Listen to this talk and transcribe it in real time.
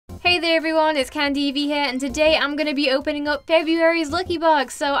Hey there everyone, it's Candy V here, and today I'm going to be opening up February's Lucky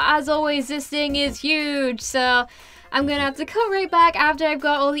Box. So as always, this thing is huge, so I'm going to have to come right back after I've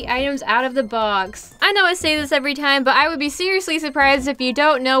got all the items out of the box. I know I say this every time, but I would be seriously surprised if you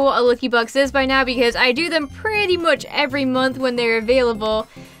don't know what a Lucky Box is by now, because I do them pretty much every month when they're available.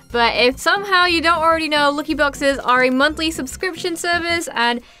 But if somehow you don't already know, Lucky Boxes are a monthly subscription service,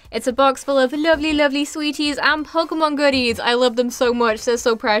 and it's a box full of lovely, lovely sweeties and Pokemon goodies. I love them so much, they're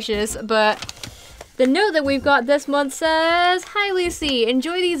so precious. But the note that we've got this month says, "Hi Lucy,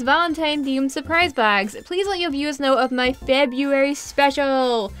 enjoy these Valentine-themed surprise bags. Please let your viewers know of my February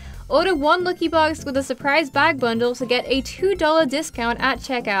special. Order one Lucky Box with a surprise bag bundle to get a $2 discount at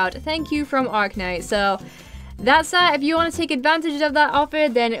checkout. Thank you from Arknight." So that's that. If you want to take advantage of that offer,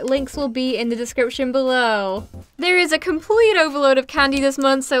 then links will be in the description below. There is a complete overload of candy this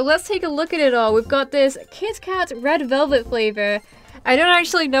month, so let's take a look at it all. We've got this Kit Kat Red Velvet flavor. I don't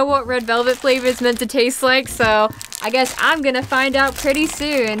actually know what Red Velvet flavor is meant to taste like, so I guess I'm gonna find out pretty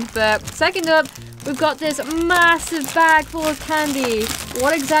soon. But second up, we've got this massive bag full of candy.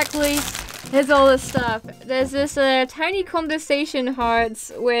 What exactly is all this stuff? There's this tiny condensation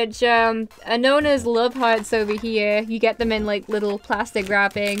hearts, which are known as love hearts over here. You get them in like little plastic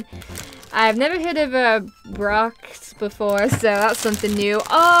wrapping. I've never heard of Brock's before, so that's something new.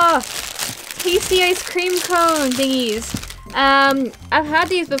 Oh, tasty ice cream cone thingies. I've had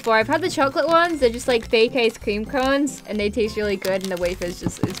these before. I've had the chocolate ones. They're just like fake ice cream cones, and they taste really good, and the wafer is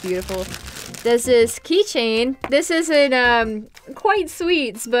just, it's beautiful. There's this keychain. This isn't quite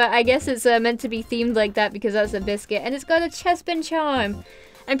sweets, but I guess it's meant to be themed like that because that's a biscuit, and it's got a Chespin charm.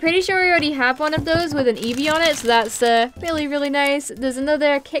 I'm pretty sure we already have one of those with an Eevee on it, so that's really, really nice. There's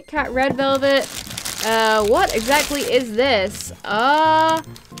another Kit Kat Red Velvet. What exactly is this? I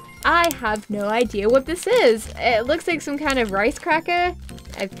have no idea what this is. It looks like some kind of rice cracker,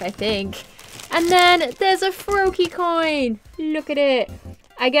 I think. And then there's a Froakie coin. Look at it.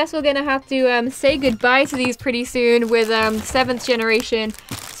 I guess we're gonna have to say goodbye to these pretty soon with 7th generation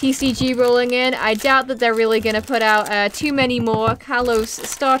TCG rolling in. I doubt that they're really gonna put out too many more Kalos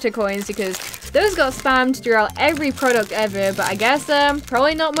starter coins because those got spammed throughout every product ever, but I guess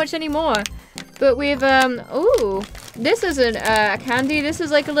probably not much anymore. But we've ooh, this isn't a candy, this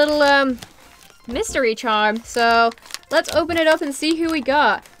is like a little mystery charm. So let's open it up and see who we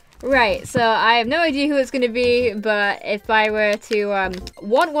got. Right, so I have no idea who it's going to be, but if I were to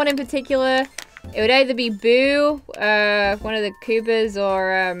want one in particular, it would either be Boo, one of the Koopas,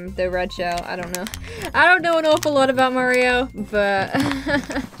 or the Red Shell. I don't know. I don't know an awful lot about Mario, but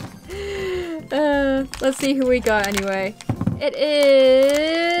let's see who we got anyway. It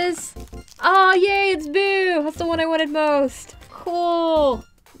is... Oh, yay, it's Boo! That's the one I wanted most. Cool.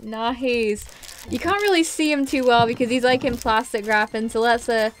 Nice. You can't really see him too well because he's like in plastic wrapping, so let's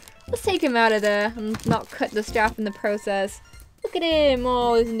take him out of there and not cut the strap in the process. Look at him.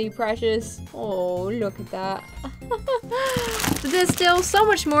 Oh, isn't he precious? Oh, look at that. But there's still so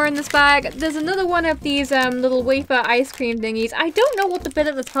much more in this bag. There's another one of these little wafer ice cream thingies. I don't know what the bit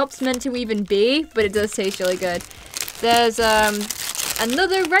at the top's meant to even be, but it does taste really good. There's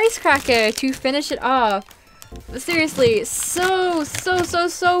another rice cracker to finish it off. But seriously, so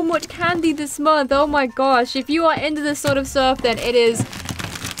much candy this month. Oh my gosh, if you are into this sort of stuff, then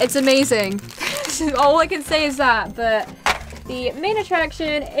it's amazing. All I can say is that. But the main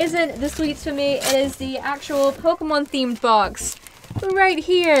attraction isn't the sweets for me, it is the actual Pokemon themed box right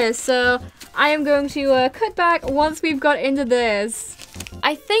here. So I am going to cut back once we've got into this.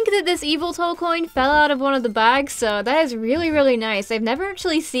 I think that this Yveltal coin fell out of one of the bags, so that is really, really nice. I've never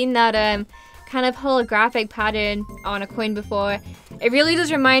actually seen that kind of holographic pattern on a coin before. It really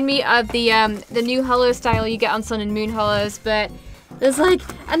does remind me of the new holo style you get on Sun and Moon holos, but there's like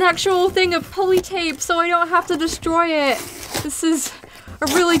an actual thing of pulley tape so I don't have to destroy it. This is a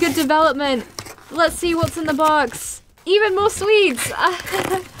really good development. Let's see what's in the box. Even more sweets!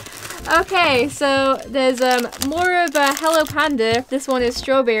 Okay, so there's more of a Hello Panda. This one is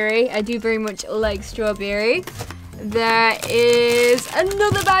strawberry. I do very much like strawberry. There is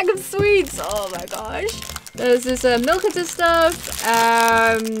another bag of sweets. Oh my gosh. There's this Milkita stuff.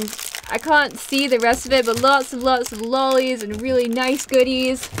 I can't see the rest of it, but lots of lollies and really nice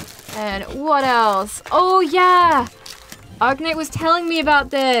goodies. And what else? Oh yeah! Arknight was telling me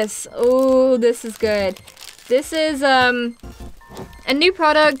about this. Oh, this is good. This is a new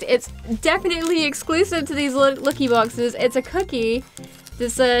product. It's definitely exclusive to these Lucky Boxes. It's a cookie.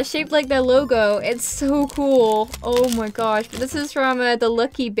 This shaped like their logo. It's so cool. Oh my gosh. But this is from the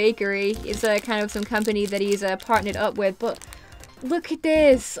Lucky Bakery. It's kind of some company that he's partnered up with. But look at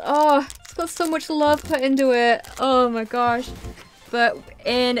this. Oh, it's got so much love put into it. Oh my gosh. But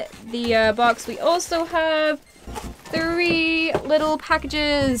in the box, we also have 3 little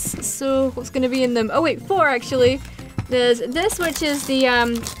packages. So what's going to be in them? Oh wait, 4 actually. There's this, which is the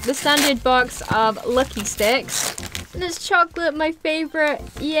standard box of Lucky Sticks. And there's chocolate, my favorite.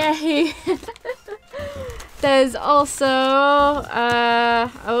 Yay! There's also, oh,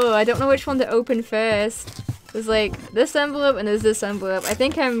 I don't know which one to open first. There's like this envelope and there's this envelope. I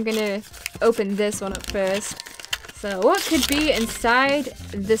think I'm gonna open this one up first. So what could be inside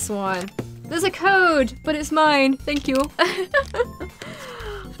this one? There's a code, but it's mine. Thank you.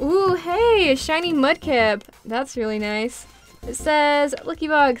 Ooh, hey, a shiny Mudkip. That's really nice. It says, Lucky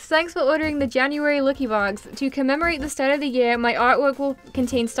Box, thanks for ordering the January Lucky Box. To commemorate the start of the year, my artwork will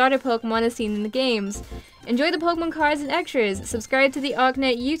contain starter Pokemon as seen in the games. Enjoy the Pokemon cards and extras. Subscribe to the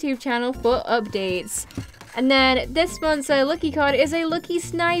Arknight YouTube channel for updates. And then this month's Lucky card is a Lucky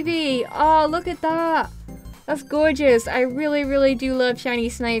Snivy. Oh, look at that. That's gorgeous. I really, really do love shiny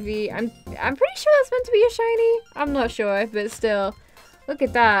Snivy. I'm pretty sure that's meant to be a shiny. I'm not sure, but still. Look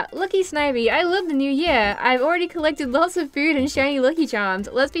at that. Lucky Snivy. I love the new year. I've already collected lots of food and shiny Lucky Charms.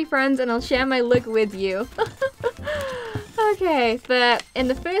 Let's be friends and I'll share my luck with you. Okay, but in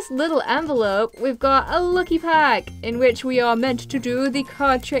the first little envelope, we've got a Lucky Pack in which we are meant to do the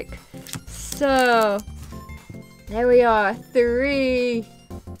card trick. So, there we are. 3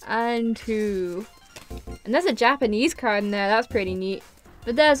 and 2. And there's a Japanese card in there. That's pretty neat.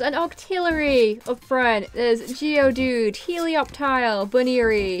 But there's an Octillery up front. There's Geodude, Helioptile,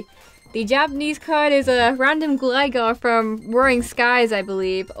 Buneary. The Japanese card is a random Gligar from Roaring Skies, I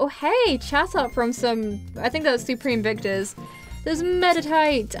believe. Oh hey, Chatot from some, I think that's Supreme Victors. There's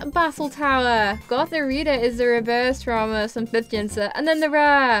Meditite, Battle Tower. Gothorita is the reverse from some 5th gen set. And then the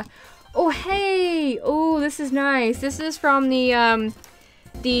rare. Oh hey, oh this is nice. This is from the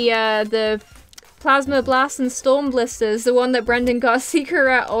Plasma Blast and Storm Blisters, the one that Brendan got Secret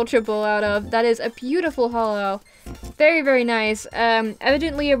Rare Ultra Ball out of. That is a beautiful holo. Very, very nice.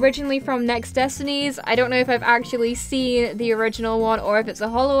 Evidently originally from Next Destinies. I don't know if I've actually seen the original one or if it's a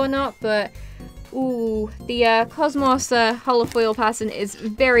holo or not, but ooh, the Cosmos holofoil pattern is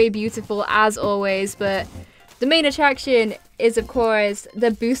very beautiful as always, but the main attraction is of course the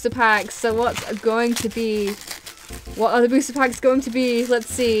booster packs. So what are the booster packs going to be?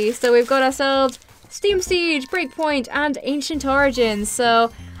 Let's see. So we've got ourselves Steam Siege, Breakpoint, and Ancient Origins.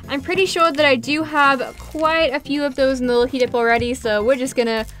 So I'm pretty sure that I do have quite a few of those in the Lucky Dip already. So we're just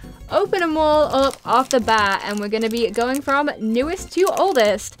gonna open them all up off the bat, and we're gonna be going from newest to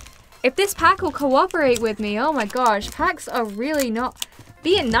oldest. If this pack will cooperate with me, oh my gosh, packs are really not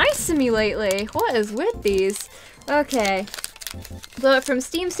being nice to me lately. What is with these? Okay. But from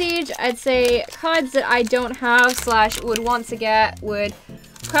Steam Siege, I'd say cards that I don't have / would want to get would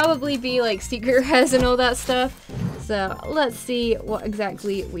probably be like Secret Rares and all that stuff. So let's see what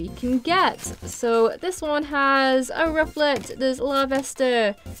exactly we can get. So this one has a Rufflet, there's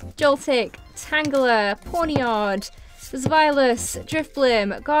Larvesta, Joltik, Tangela, Pawniard, there's Violus,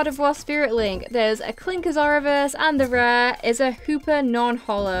 Drifblim, Gardevoir Spirit Link, there's a Clinkazaurus, and the rare is a Hooper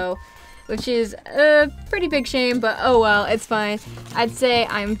non-holo, which is a pretty big shame, but oh well, it's fine. I'd say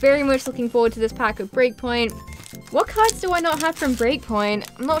I'm very much looking forward to this pack of Breakpoint. What cards do I not have from Breakpoint?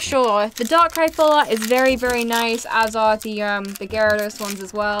 I'm not sure. The Darkrai full art is very, very nice, as are the Gyarados ones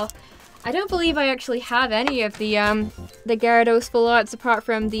as well. I don't believe I actually have any of the Gyarados full arts apart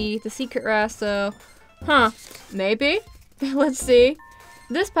from the Secret Rare, so maybe. Let's see.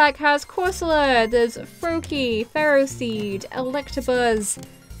 This pack has Corsola, there's Froakie, Ferroseed, Electabuzz,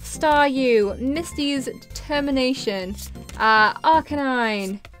 Staryu, Misty's Determination,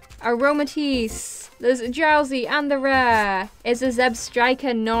 Arcanine, Aromatisse, there's Drowsy, and the rare is a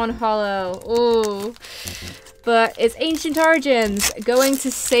Zebstrika non-holo. Ooh. But it's Ancient Origins going to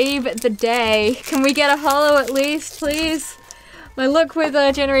save the day. Can we get a holo at least, please? My luck with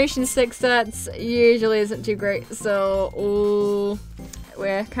Generation 6 sets usually isn't too great, so ooh,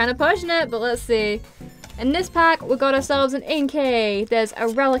 we're kind of pushing it, but let's see. In this pack, we got ourselves an Inkay, there's a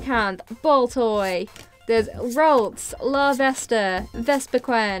Relicanth, Baltoy, there's Ralts, Larvesta,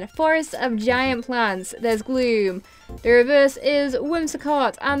 Vespiquen, Forest of Giant Plants, there's Gloom, the reverse is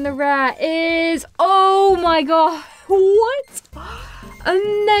Whimsicott, and the rare is, oh my god, what? A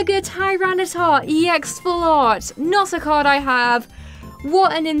Mega Tyranitar EX Full Art, not a card I have.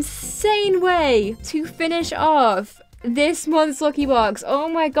 What an insane way to finish off this month's Lucky Box. Oh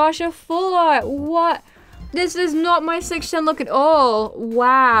my gosh, a full art, what? This is not my 6-gen look at all.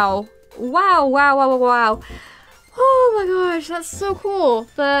 Wow. Wow, wow, wow, wow, wow. Oh my gosh, that's so cool.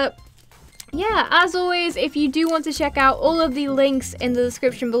 But yeah, as always, if you do want to check out all of the links in the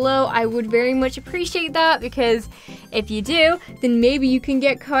description below, I would very much appreciate that, because if you do, then maybe you can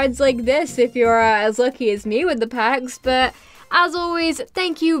get cards like this if you're as lucky as me with the packs. But as always,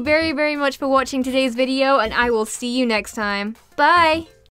 thank you very, very much for watching today's video, and I will see you next time. Bye!